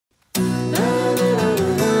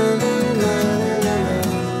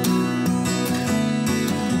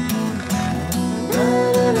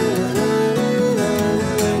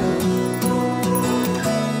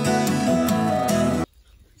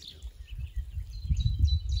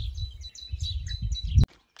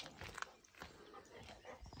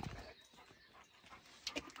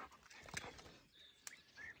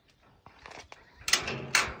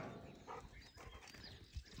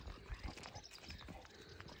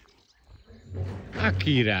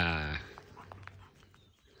Akira.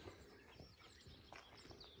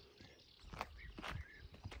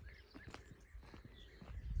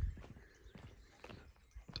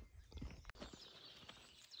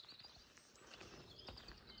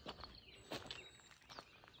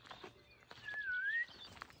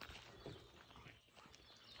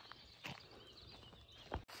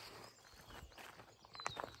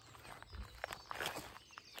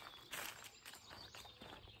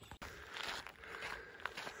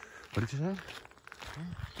 What did you say?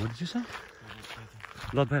 What did you say?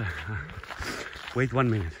 A lot better. Wait 1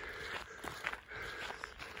 minute.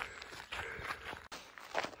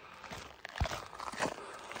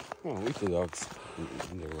 Oh, we the dogs.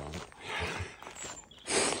 They're wrong.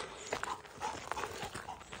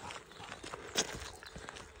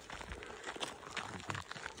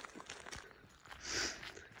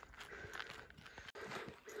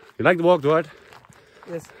 You like the walk, Duarte?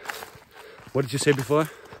 Yes. What did you say before?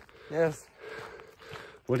 Yes.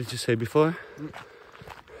 What did you say before?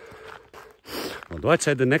 Well, Duarte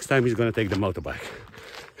said the next time he's going to take the motorbike.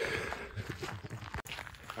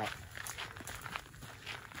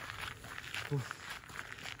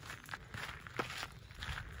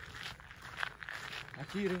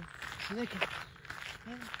 Akira, lekker.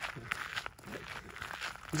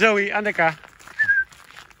 Zoey, Annika.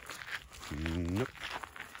 Nope.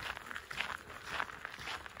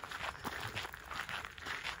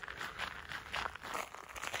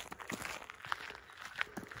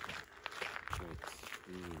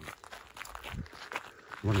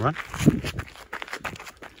 You want to run?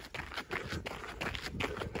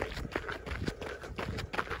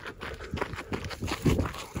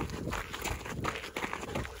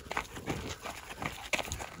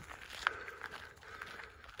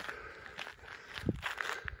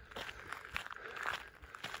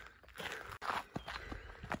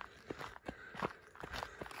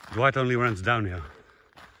 Duarte only runs downhill.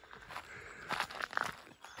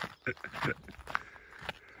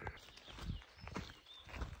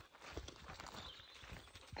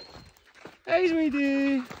 Hey,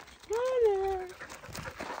 sweetie.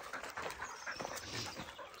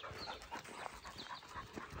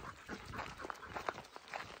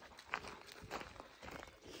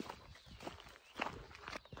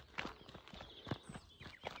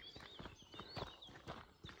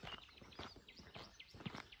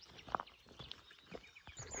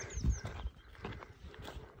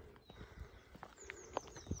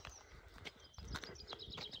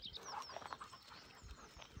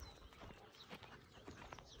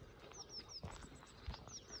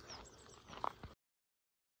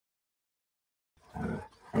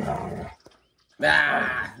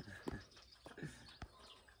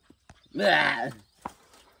 Hi.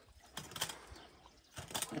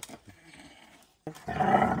 Ah.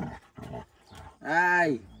 Ah.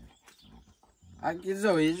 Ai. Aqui,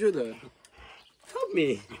 Zoey, ajuda. Help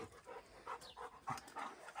me.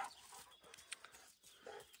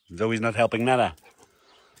 Zoey's not helping nada.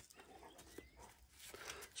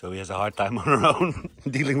 So he has a hard time on her own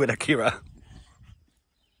dealing with Akira.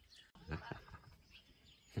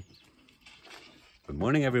 Good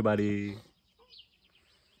morning, everybody.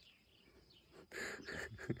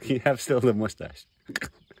 You have still the mustache.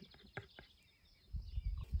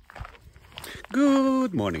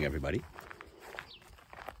 Good morning, everybody.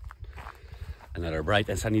 Another bright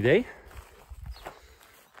and sunny day.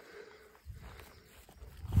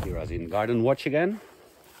 Akira's in garden watch again.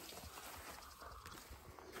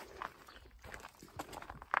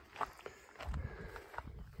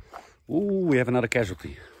 Ooh, we have another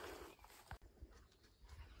casualty.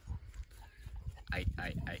 Aye.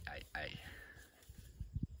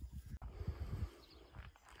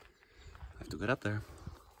 Have to get up there.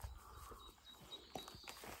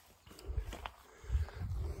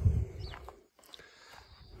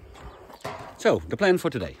 So, the plan for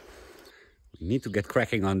today. We need to get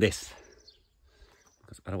cracking on this,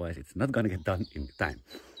 because otherwise it's not going to get done in time.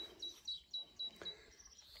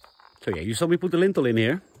 So yeah, you saw me put the lintel in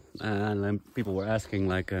here, and then people were asking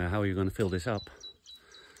like, how are you going to fill this up?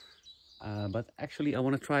 But actually I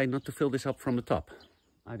want to try not to fill this up from the top.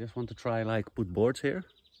 I just want to try like put boards here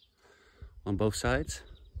on both sides,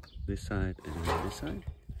 this side and this side,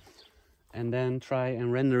 and then try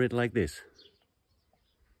and render it like this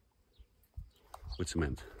with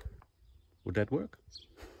cement. Would that work?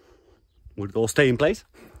 Would it all stay in place?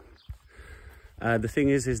 The thing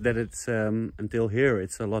is that it's until here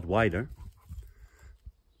it's a lot wider,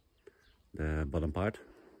 the bottom part.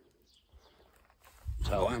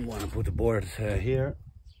 So I'm going to put the board here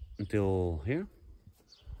until here.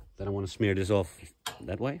 Then I want to smear this off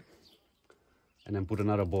that way, and then put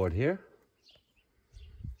another board here,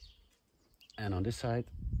 and on this side,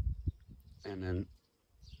 and then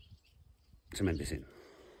cement this in.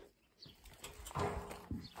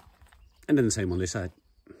 And then the same on this side.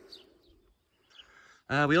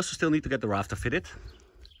 We also still need to get the rafter fitted.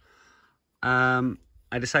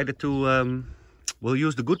 I decided to, we'll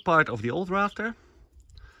use the good part of the old rafter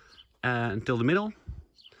until the middle.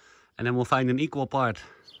 And then we'll find an equal part,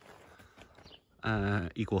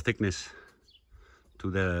 equal thickness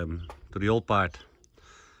to the old part.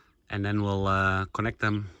 And then we'll connect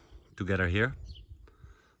them together here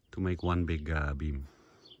to make one big beam.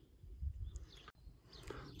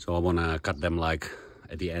 So I want to cut them like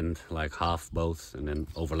at the end, like half both, and then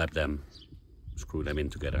overlap them, screw them in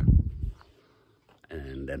together,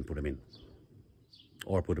 and then put them in.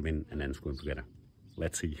 Or put them in and then screw them together.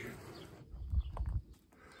 Let's see.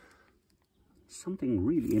 Something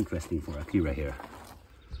really interesting for Akira here.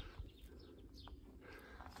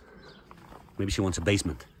 Maybe she wants a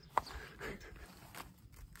basement.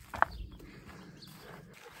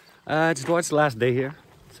 It's Duarte's last day here,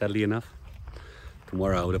 sadly enough.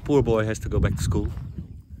 Tomorrow the poor boy has to go back to school.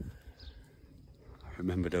 I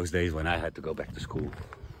remember those days when I had to go back to school.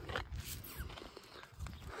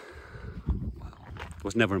 Wow. It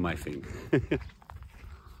was never my thing.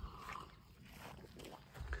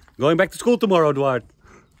 Going back to school tomorrow, Duarte.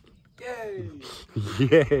 Yay!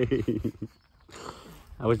 Yay!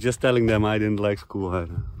 I was just telling them I didn't like school.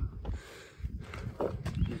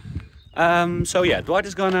 So yeah, Duarte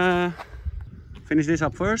is gonna finish this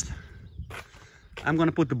up first. I'm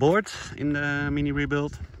gonna put the boards in the mini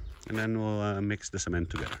rebuild, and then we'll mix the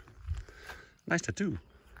cement together. Nice tattoo.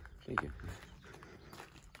 Thank you.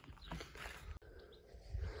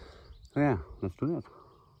 So yeah, let's do that.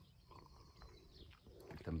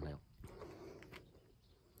 Thumbnail.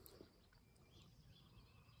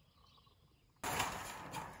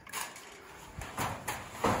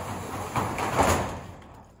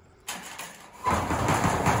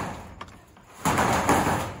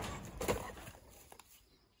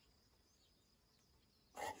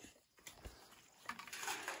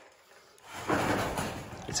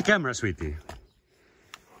 It's a camera, sweetie.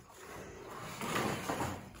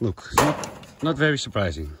 Look, it's not very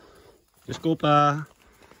surprising. Desculpa.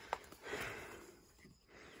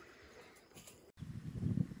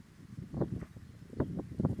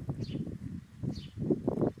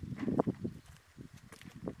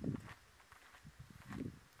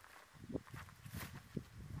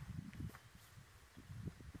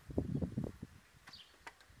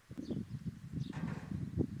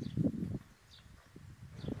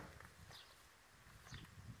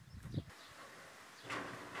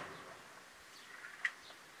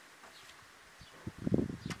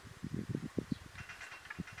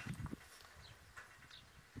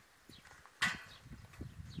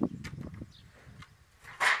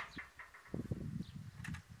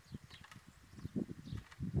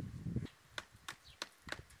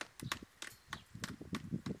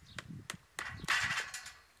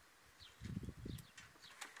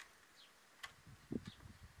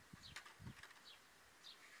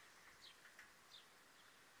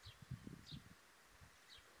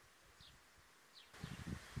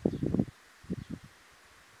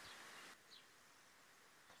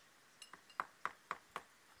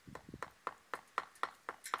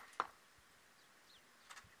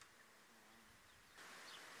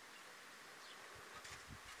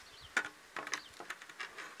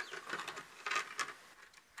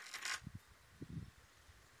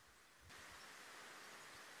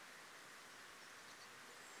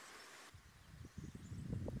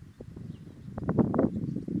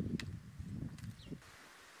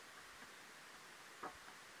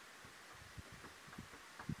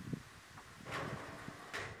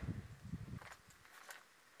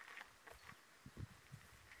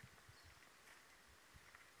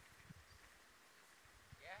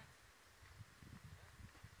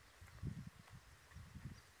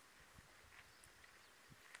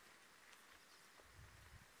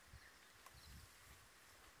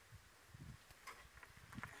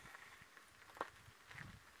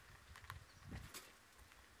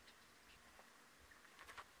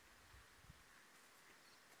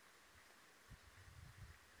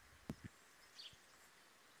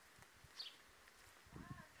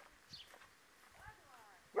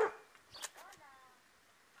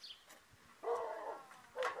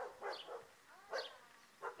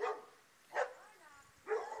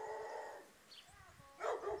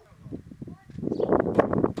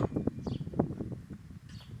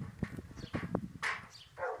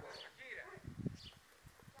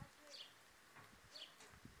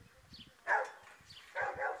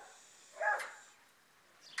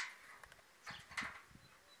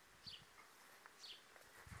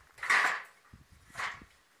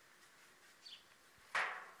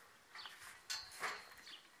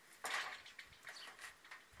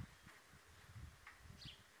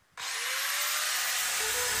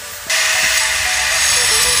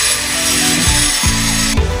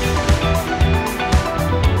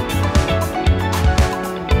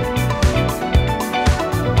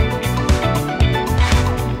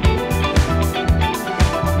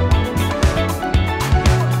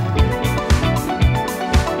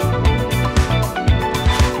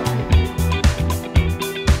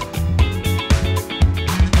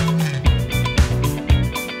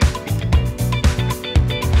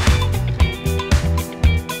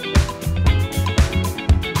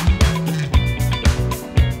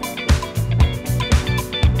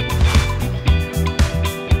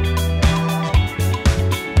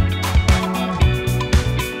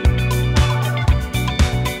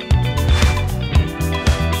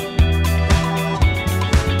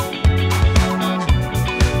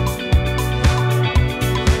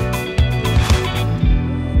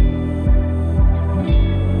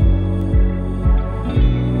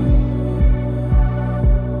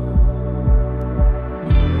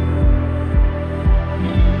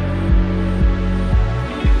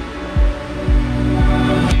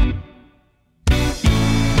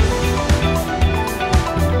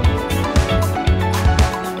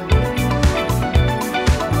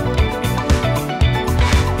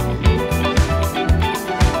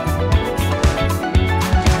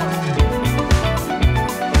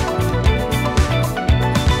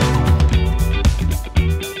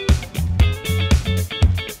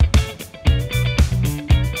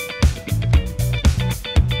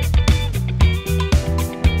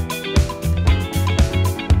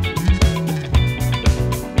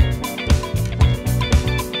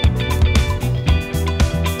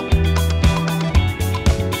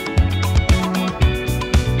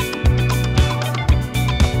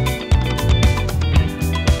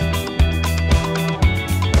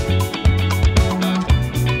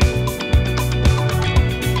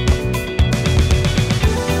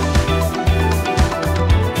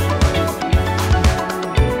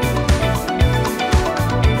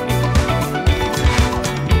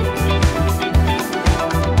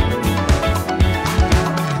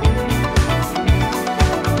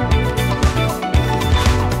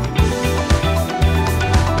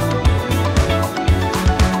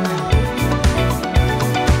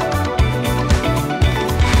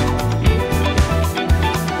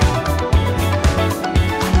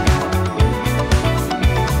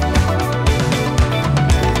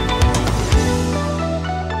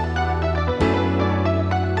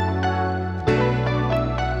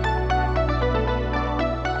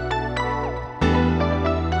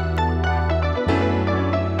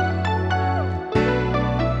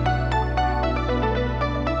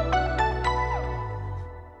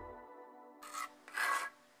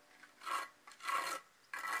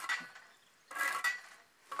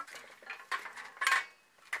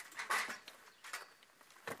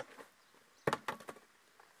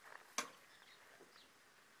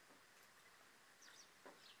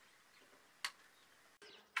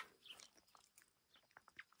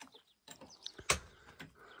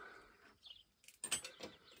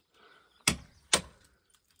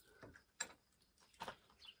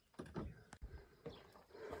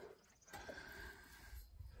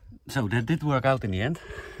 So that did work out in the end.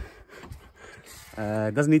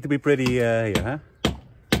 It doesn't need to be pretty here, huh?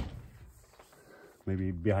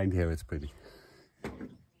 Maybe behind here it's pretty.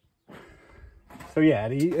 So yeah,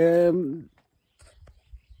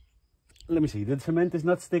 let me see, the cement is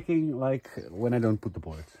not sticking like when I don't put the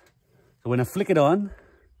boards. So when I flick it on,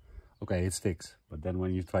 okay, it sticks. But then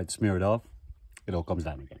when you try to smear it off, it all comes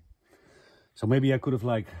down again. So maybe I could have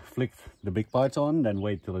like flicked the big parts on, then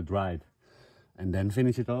wait till it dried and then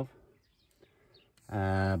finish it off.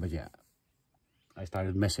 But yeah, I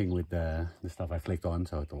started messing with the stuff I flicked on,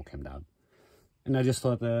 so it all came down. And I just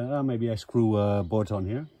thought, oh, maybe I screw boards on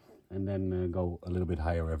here and then go a little bit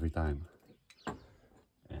higher every time.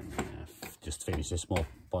 And just finish this small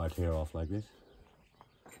part here off like this.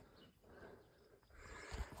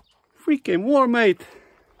 Freaking warm, mate!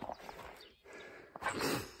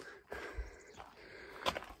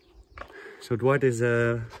 So Duarte is,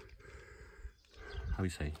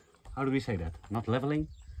 how do we say that? Not leveling?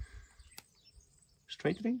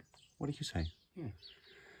 Straightening? What did you say? Yeah.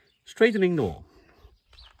 Straightening the wall.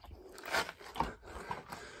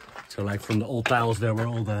 So like from the old tiles there were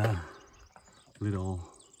all the little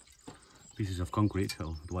pieces of concrete,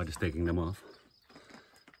 so Duarte is taking them off.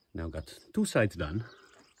 Now got 2 sides done.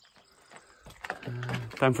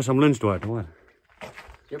 Time for some lunch, Duarte, what?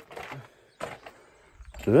 Yep.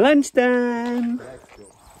 Lunchtime!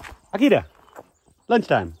 Akira,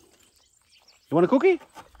 lunchtime. You want a cookie?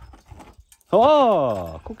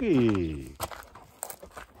 Oh, cookie!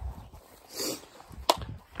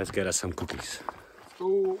 Let's get us some cookies.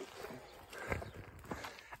 Ooh.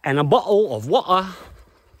 And a bottle of water.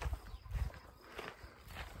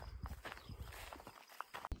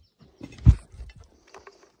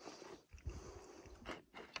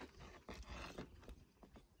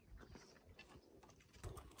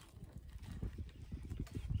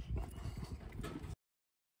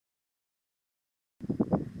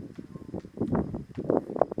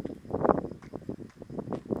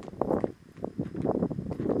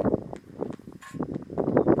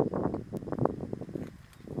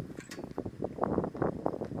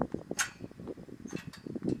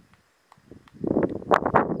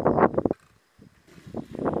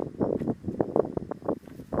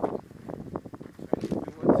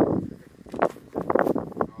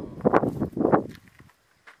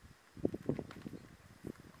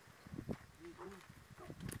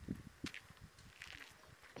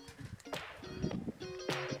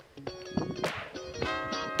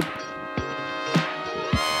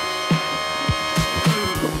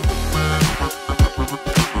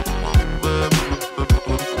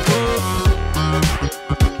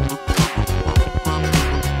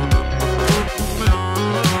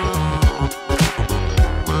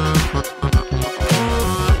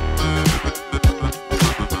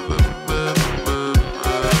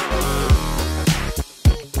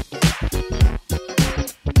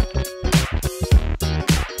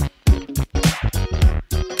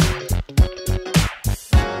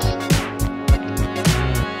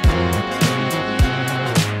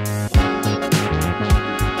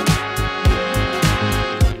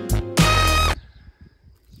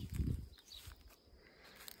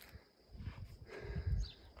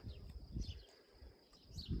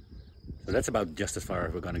 So that's about just as far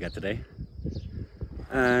as we're gonna get today.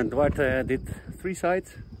 And Duarte did 3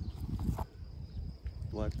 sides.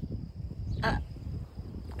 What?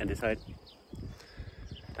 And this side.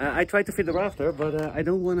 I tried to fit the rafter, but I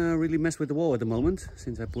don't want to really mess with the wall at the moment,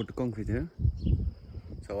 since I put the concrete here.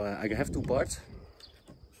 So I have 2 parts.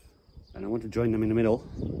 And I want to join them in the middle.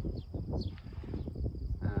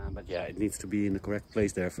 But yeah, it needs to be in the correct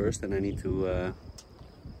place there first, and I need to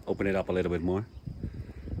open it up a little bit more.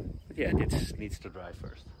 But yeah, it needs to dry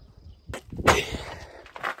first.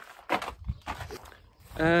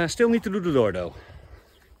 Still need to do the door though.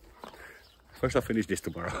 First I'll finish this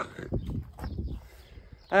tomorrow.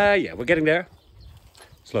 Yeah, we're getting there.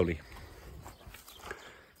 Slowly.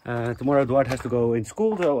 Tomorrow Duarte has to go in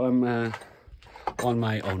school, so I'm on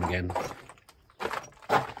my own again.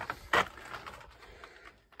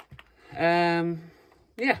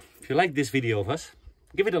 Yeah, if you like this video of us,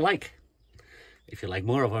 give it a like. If you like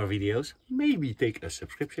more of our videos, maybe take a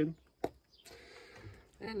subscription.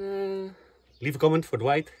 And leave a comment for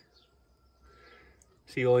Dwight.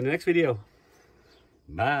 See you all in the next video.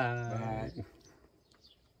 Bye. Bye.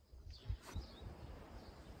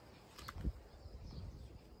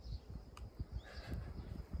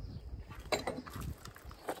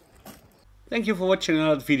 Thank you for watching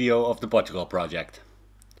another video of the Portugal project.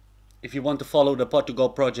 If you want to follow the Portugal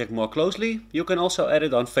project more closely, you can also add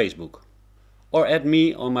it on Facebook. Or add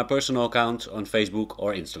me on my personal account on Facebook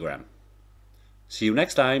or Instagram. See you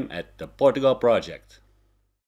next time at the Portugal Project.